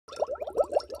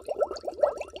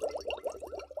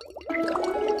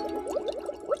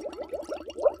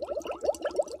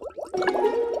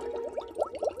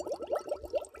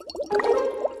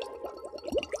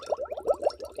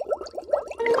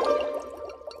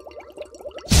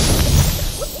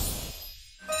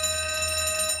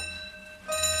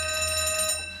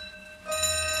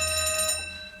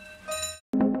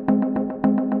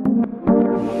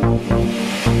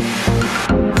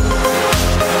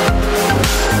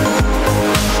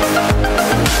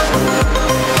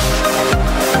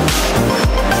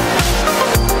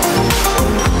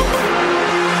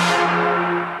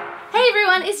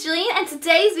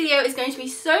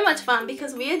down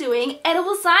because we are doing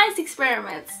edible science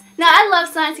experiments. Now, I love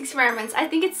science experiments. I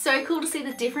think it's so cool to see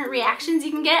the different reactions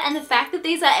you can get, and the fact that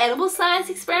these are edible science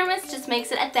experiments just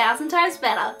makes it 1,000 times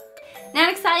better. Now,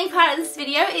 an exciting part of this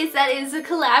video is that it is a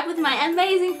collab with my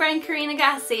amazing friend Karina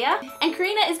Garcia, and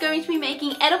Karina is going to be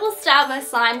making edible Starburst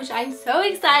slime, which I'm so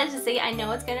excited to see. I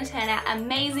know it's going to turn out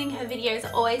amazing. Her videos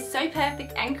are always so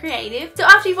perfect and creative. So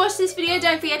after you've watched this video,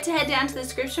 don't forget to head down to the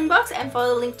description box and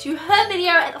follow the link to her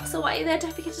video, and also while you're there,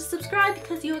 don't forget to subscribe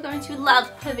because you are going to love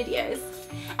her videos.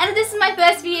 And if this is my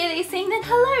first video that you're seeing, then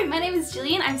hello, my name is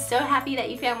Gillian. I'm so happy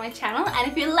that you found my channel, and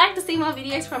if you'd like to see more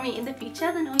videos from me in the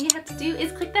future, then all you have to do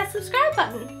is click that subscribe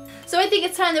button. So I think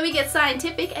it's time that we get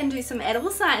scientific and do some edible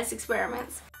science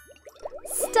experiments.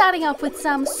 Starting off with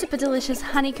some super delicious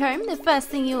honeycomb, the first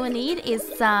thing you will need is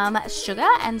some sugar,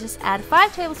 and just add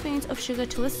 5 tablespoons of sugar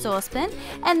to a saucepan,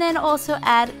 and then also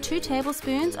add 2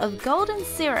 tablespoons of golden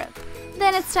syrup.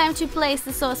 Then it's time to place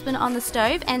the saucepan on the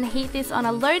stove and heat this on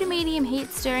a low to medium heat,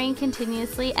 stirring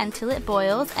continuously until it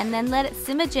boils, and then let it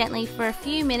simmer gently for a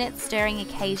few minutes, stirring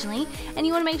occasionally. And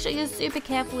you want to make sure you're super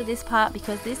careful with this part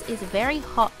because this is very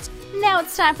hot. Now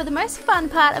it's time for the most fun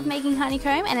part of making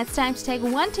honeycomb, and it's time to take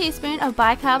 1 teaspoon of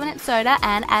bicarbonate soda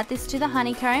and add this to the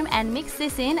honeycomb and mix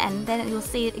this in, and then you'll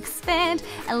see it expand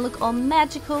and look all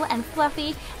magical and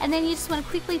fluffy. And then you just want to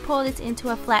quickly pour this into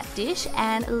a flat dish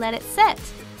and let it set.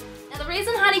 Now, the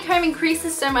reason honeycomb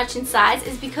increases so much in size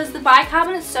is because the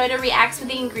bicarbonate soda reacts with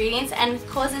the ingredients and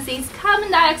causes these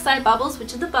carbon dioxide bubbles,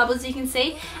 which are the bubbles you can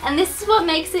see, and this is what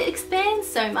makes it expand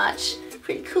so much.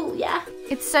 Pretty cool, yeah?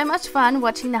 It's so much fun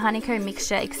watching the honeycomb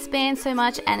mixture expand so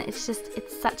much, and it's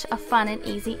such a fun and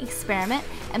easy experiment.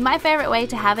 And my favorite way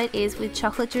to have it is with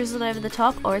chocolate drizzled over the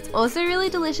top, or it's also really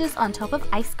delicious on top of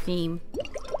ice cream.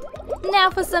 Now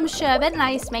for some sherbet, and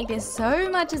I used to make this so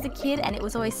much as a kid and it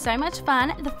was always so much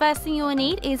fun. The first thing you will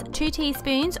need is 2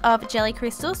 teaspoons of jelly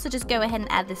crystals, so just go ahead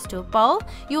and add this to a bowl.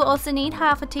 You will also need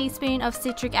half a teaspoon of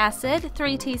citric acid,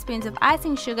 3 teaspoons of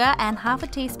icing sugar, and half a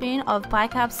teaspoon of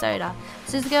bicarb soda.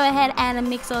 So just go ahead and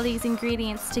mix all these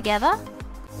ingredients together.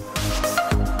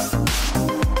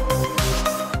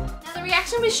 The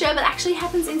reaction with sherbet actually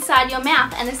happens inside your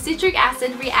mouth, and the citric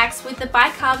acid reacts with the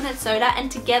bicarbonate soda,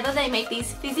 and together they make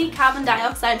these fizzy carbon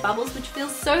dioxide bubbles, which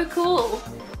feels so cool.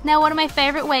 Now, one of my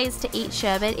favorite ways to eat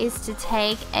sherbet is to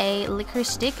take a licorice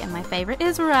stick, and my favorite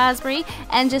is raspberry,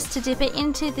 and just to dip it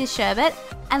into the sherbet.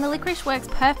 And the licorice works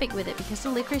perfect with it because the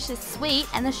licorice is sweet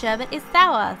and the sherbet is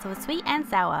sour, so it's sweet and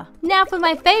sour. Now for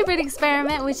my favorite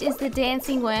experiment, which is the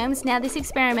dancing worms. Now this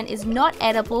experiment is not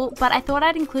edible, but I thought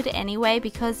I'd include it anyway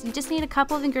because you just need a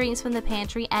couple of ingredients from the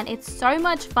pantry and it's so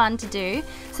much fun to do.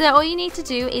 So all you need to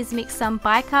do is mix some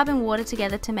bicarb and water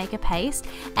together to make a paste,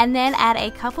 and then add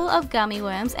a couple of gummy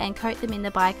worms and coat them in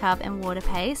the bicarb and water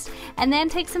paste, and then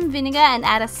take some vinegar and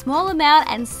add a small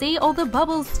amount and see all the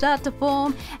bubbles start to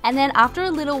form, and then after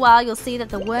a little while you'll see that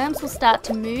the worms will start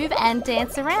to move and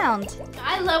dance around.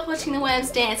 I love watching the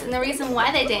worms dance, and the reason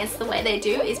why they dance the way they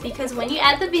do is because when you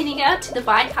add the vinegar to the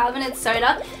bicarbonate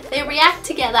soda, they react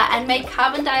together and make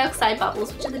carbon dioxide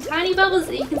bubbles, which are the tiny bubbles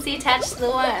that you can see attached to the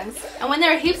worms. And when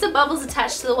there are heaps of bubbles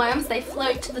attached to the worms, they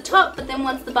float to the top, but then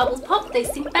once the bubbles pop, they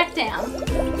sink back down.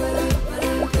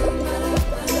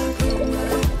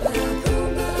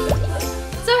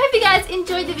 So I hope you guys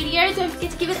enjoyed the video. Don't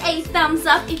forget to give it a thumbs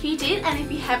up if you did, and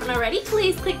if you haven't already,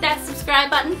 please click that subscribe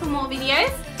button for more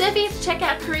videos. Don't forget to check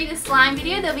out Karina's slime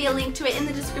video. There'll be a link to it in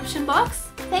the description box.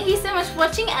 Thank you so much for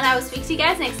watching, and I will speak to you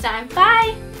guys next time.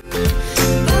 Bye!